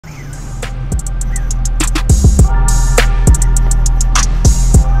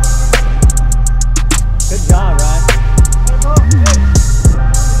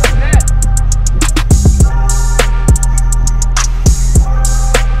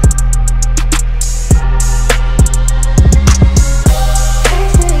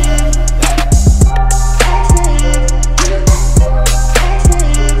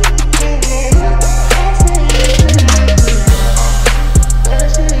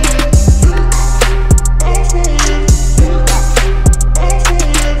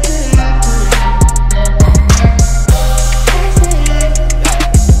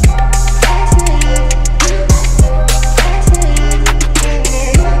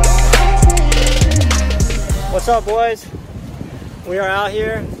What's up, boys? We are out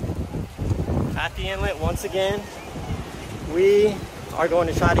here at the inlet once again. We are going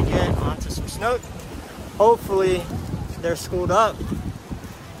to try to get onto some snook. Hopefully they're schooled up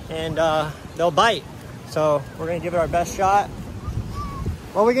and they'll bite. So we're gonna give it our best shot.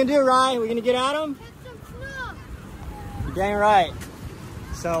 What are we gonna do, Ryan? We're gonna get at them? Get some snook. You're dang right.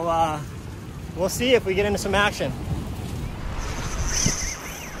 So we'll see if we get into some action.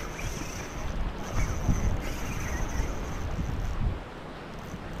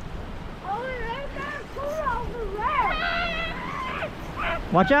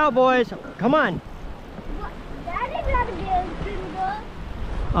 Watch out, boys. Come on.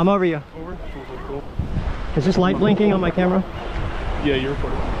 I'm over you. Over? Cool. Is this light blinking on my camera? Yeah, you're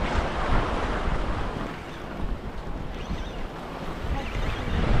recording.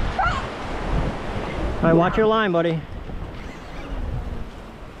 All right, watch your line, buddy.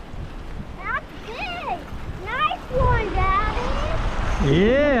 That's big. Nice one, Daddy.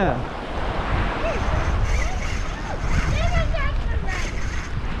 Yeah.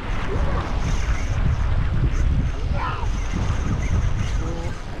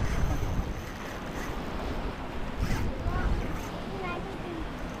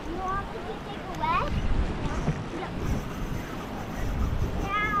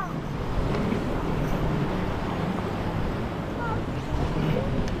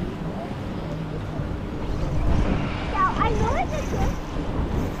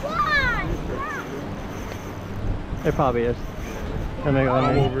 It probably is. Let me go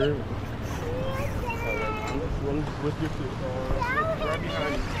I'm over. over here. With your feet. Right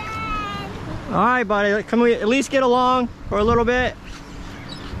behind you. All right, buddy. Can we at least get along for a little bit?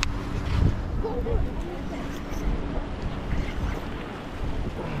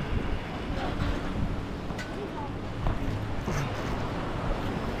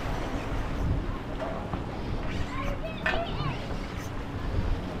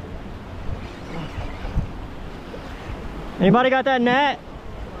 Anybody got that net?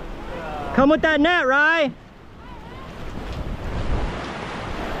 Come with that net, Rye.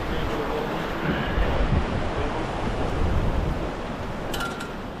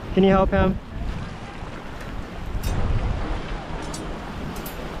 Can you help him?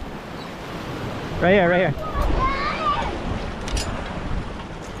 Right here, right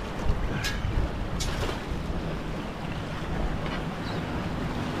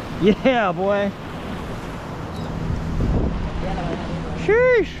here. Yeah, boy.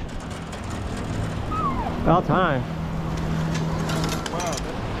 Sheesh. About time. Wow.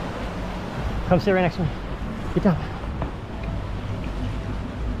 Come sit right next to me. Get down.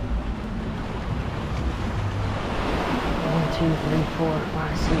 One, two, three, 4,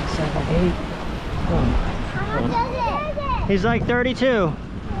 5, 6, 7, 8. How much is it? He's like 32.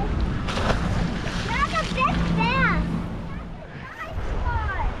 That's a big bass. Nice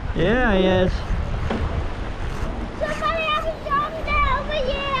one. Yeah, he is. Somebody have a drop net over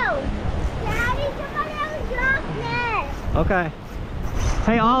you. Daddy, somebody have a drop net. Okay.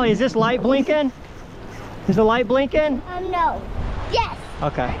 Hey, Ollie, is this light blinking? Is the light blinking? No. Yes.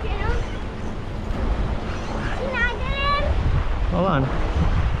 Okay. Can I get him? Hold on. I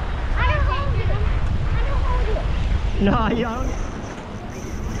don't hold him. I don't hold him. No, you don't.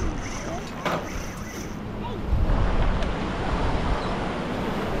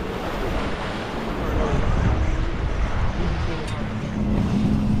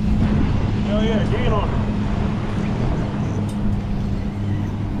 Hell yeah, get on.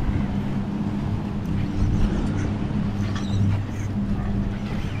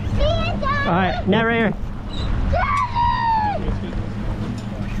 All right, net right here.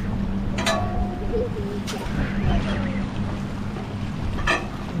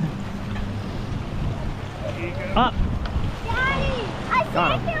 Up. Daddy, I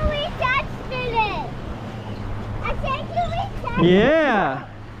think we touched it. I think we touched it. Yeah.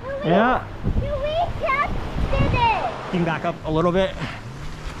 Yeah. We touched it. You can back up a little bit.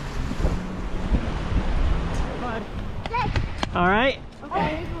 All right.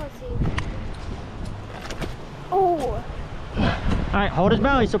 Oh. All right, hold his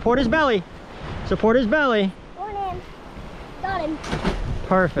belly. Support his belly. Support his belly. Got him. Got him.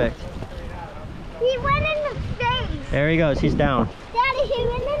 Perfect. He went in the face. There he goes. He's down. Daddy, he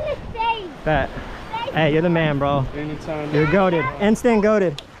went in the face. Bet. Hey, you're the man, bro. Anytime. You're goated. Instant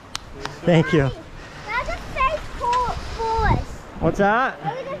goated. Thank you. That's a face for us. What's that?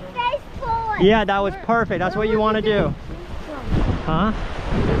 Look at the face for us. Yeah, that was perfect. That's what you want to do. Huh?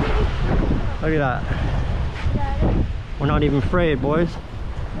 Look at that. We're not even afraid, boys. Is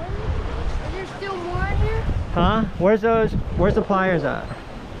there still more in here? Huh? Where's the pliers at?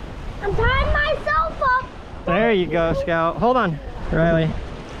 I'm tying myself up. There you go, Scout. Hold on, Riley.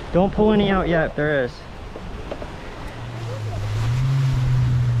 Don't pull any out yet, if there is.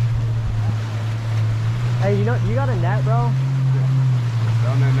 Hey, you got a net, bro?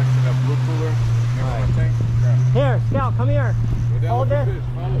 Down there next to that blue cooler. Alright. Tank. Yeah. Here, Scout, come here. Go down Hold with the this. fish.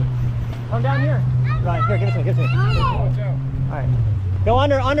 Follow it. Come down here. Right, here, give it to me, give it to me. Watch out. Alright. Go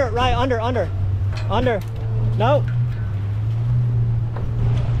under, right, under. No.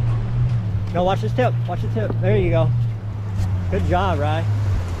 No, watch this tip. Watch the tip. There you go. Good job, Rye.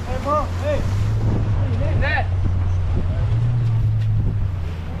 Hey, bro. Hey. Net.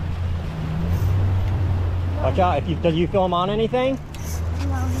 Watch out. Does you feel him on anything? No,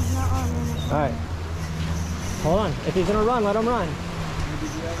 he's not on anything. Alright. Hold on. If he's gonna run, let him run.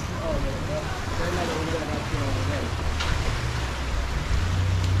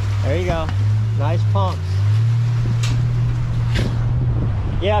 There you go. Nice pumps.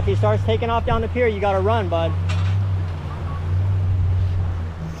 Yeah, if he starts taking off down the pier, you gotta run, bud.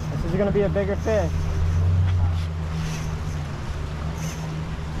 This is gonna be a bigger fish.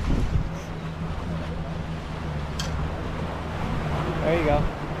 There you go.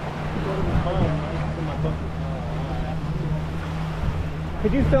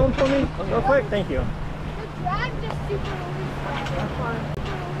 Could you film for me real quick? Thank you. The drag just super fun.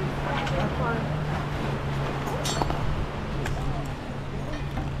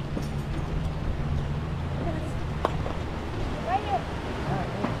 Right here.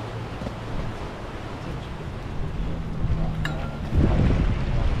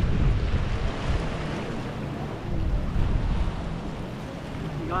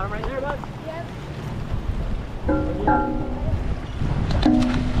 You got him right there, bud? Yep.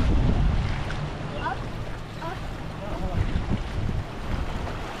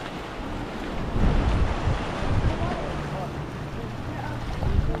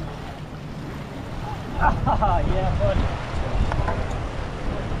 Yeah, buddy.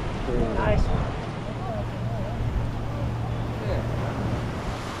 Nice one.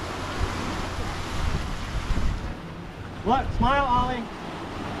 Look, smile, Ollie.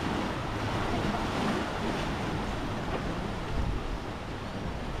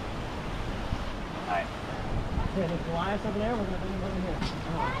 Alright. Here, there's Goliath over there. We're going to bring him over here.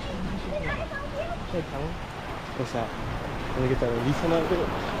 Hey, Colin. What's that? Let me get that release on that bit.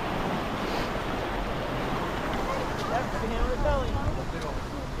 Yep, put your hand on his belly.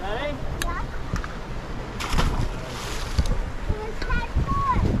 Ready?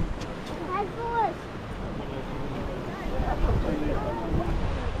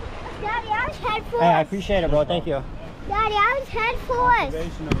 Daddy, I was head first. Hey, I appreciate it, bro. Thank you. Daddy, I was head first.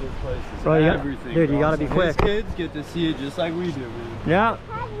 Observation of this place is Bro, everything. dude, you bro. gotta be So quick. His kids get to see it just like we do, man. Yeah,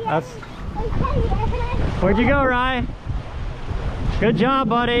 that's. Where'd you go, Rye? Good job,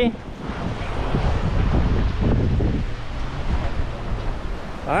 buddy.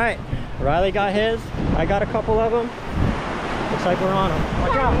 All right, Riley got his. I got a couple of them. Looks like we're on them.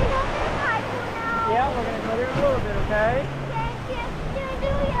 Watch out. Yeah, we're gonna go there in a little bit, okay?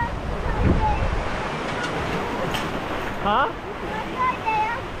 Huh?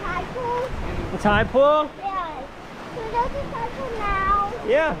 The tide pool? Yeah. So there's a tide pool now.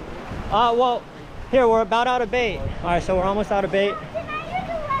 Yeah. Well, here, we're about out of bait. All right, so we're almost out of bait. Can I use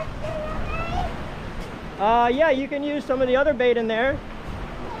the rest of your bait? Yeah, you can use some of the other bait in there.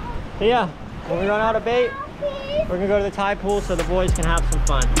 So yeah, when we run out of bait, we're gonna go to the tide pool so the boys can have some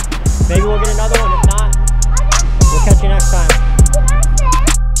fun. Maybe we'll get another one. If not, we'll catch you next time.